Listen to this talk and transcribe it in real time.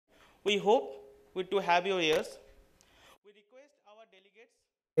We hope to have your ears. We request our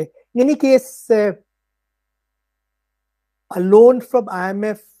delegates. In any case, a loan from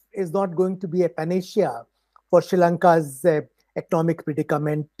IMF is not going to be a panacea for Sri Lanka's economic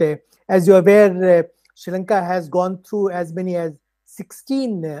predicament. As you're aware, Sri Lanka has gone through as many as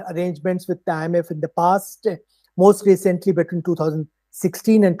 16 arrangements with the IMF in the past, most recently between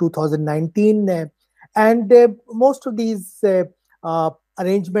 2016 and 2019. And most of these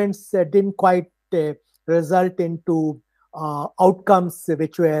arrangements didn't quite result into outcomes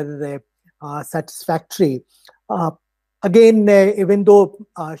which were satisfactory. Uh, Again, even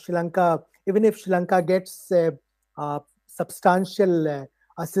if Sri Lanka gets substantial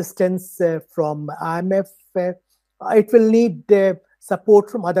assistance from IMF, it will need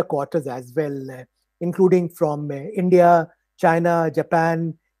support from other quarters as well, including from India, China,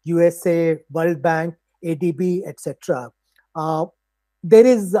 Japan, USA, World Bank, ADB, etc. There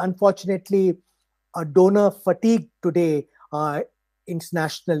is unfortunately a donor fatigue today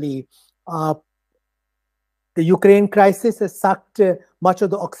internationally. The Ukraine crisis has sucked much of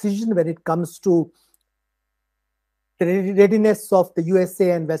the oxygen when it comes to the readiness of the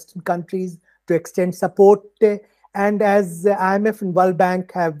USA and Western countries to extend support. And as IMF and World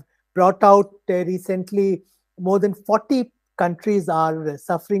Bank have brought out recently, more than 40 countries are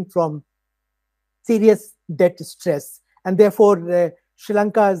suffering from serious debt stress. And therefore, Sri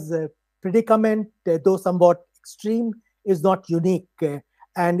Lanka's predicament, though somewhat extreme, is not unique.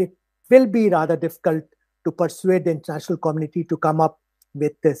 And it will be rather difficult to persuade the international community to come up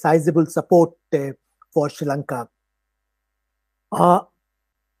with sizable support for Sri Lanka.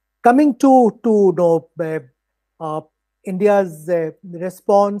 Coming to India's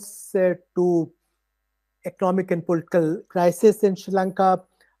response to economic and political crisis in Sri Lanka,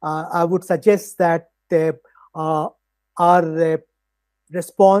 I would suggest that our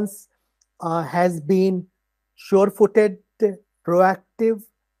response has been sure-footed, proactive,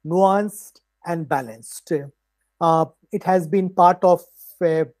 nuanced, and balanced. It has been part of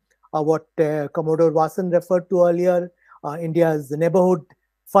what Commodore Vasan referred to earlier, India's neighborhood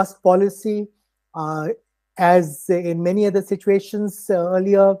first policy. As in many other situations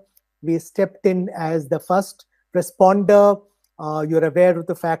earlier, we stepped in as the first responder. You're aware of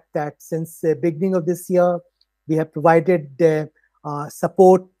the fact that since the beginning of this year, we have provided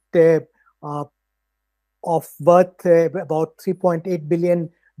support of worth about $3.8 billion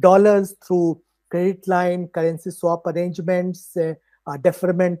through credit line, currency swap arrangements,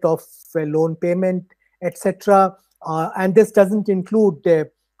 deferment of loan payment, etc. And this doesn't include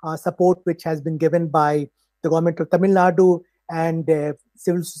support which has been given by the government of Tamil Nadu and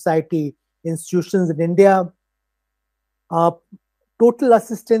civil society institutions in India. Total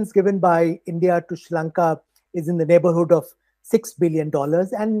assistance given by India to Sri Lanka is in the neighborhood of $6 billion.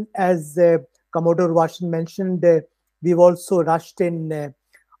 And as Commodore Vasan mentioned, we've also rushed in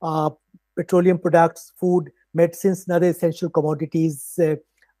petroleum products, food, medicines, and other essential commodities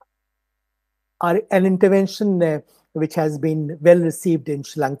are an intervention which has been well received in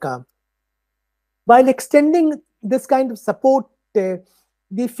Sri Lanka. While extending this kind of support,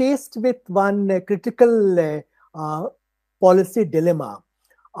 we faced with one critical policy dilemma.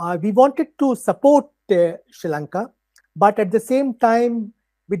 We wanted to support Sri Lanka, but at the same time,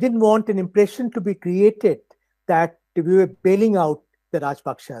 we didn't want an impression to be created that we were bailing out the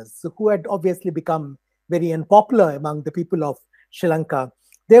Rajpakshas, who had obviously become very unpopular among the people of Sri Lanka.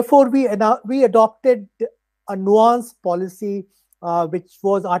 Therefore, we adopted a nuanced policy which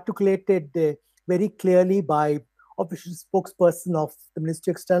was articulated very clearly by official spokesperson of the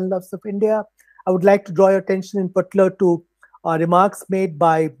Ministry of External Affairs of India. I would like to draw your attention in particular to remarks made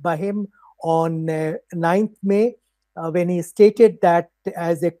by him on 9th May when he stated that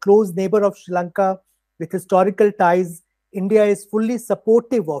as a close neighbor of Sri Lanka with historical ties, India is fully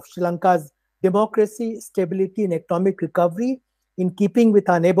supportive of Sri Lanka's democracy, stability, and economic recovery. In keeping with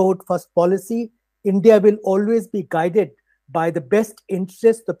our neighborhood first policy, India will always be guided by the best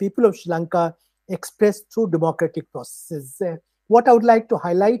interests of the people of Sri Lanka expressed through democratic processes. What I would like to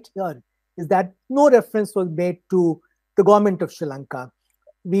highlight here is that no reference was made to the government of Sri Lanka.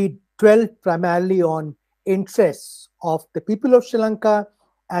 We dwelt primarily on interests of the people of Sri Lanka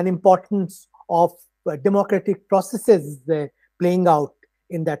and importance of democratic processes playing out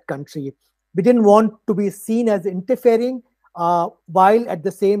in that country. We didn't want to be seen as interfering, while at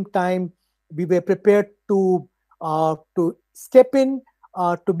the same time we were prepared to step in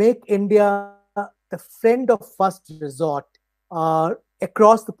to make India the friend of first resort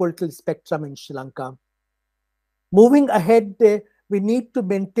across the political spectrum in Sri Lanka. Moving ahead, we need to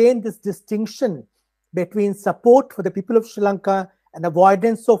maintain this distinction between support for the people of Sri Lanka an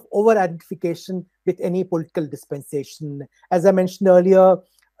avoidance of over-identification with any political dispensation. As I mentioned earlier,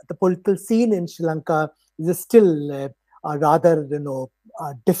 the political scene in Sri Lanka is still rather,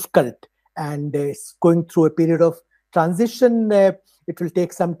 difficult, and is going through a period of transition. It will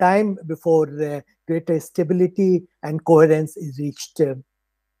take some time before greater stability and coherence is reached.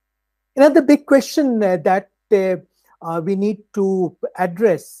 Another big question that we need to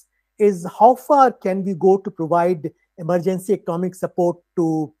address is how far can we go to provide emergency economic support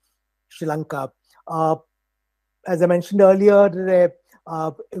to Sri Lanka. As I mentioned earlier,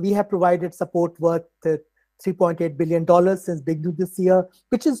 we have provided support worth $3.8 billion since beginning of this year,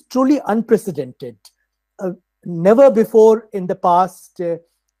 which is truly unprecedented. Never before in the past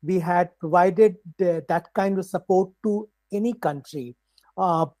we had provided that kind of support to any country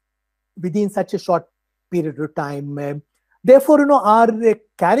within such a short period of time. Therefore, our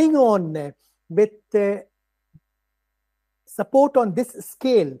carrying on with support on this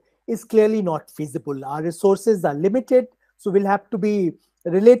scale is clearly not feasible. Our resources are limited, so we'll have to be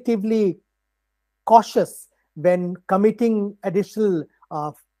relatively cautious when committing additional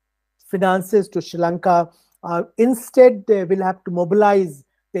finances to Sri Lanka. Instead, we'll have to mobilize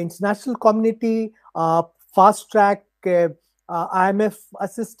the international community, fast track IMF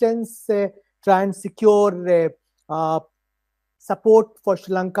assistance, try and secure support for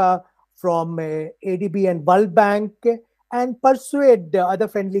Sri Lanka from ADB and World Bank, and persuade other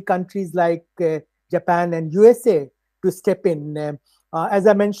friendly countries like Japan and USA to step in. As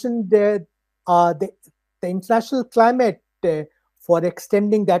I mentioned, the international climate for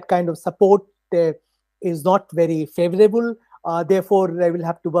extending that kind of support is not very favorable. Therefore, I will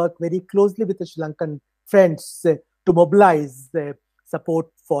have to work very closely with the Sri Lankan friends to mobilize support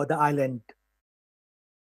for the island.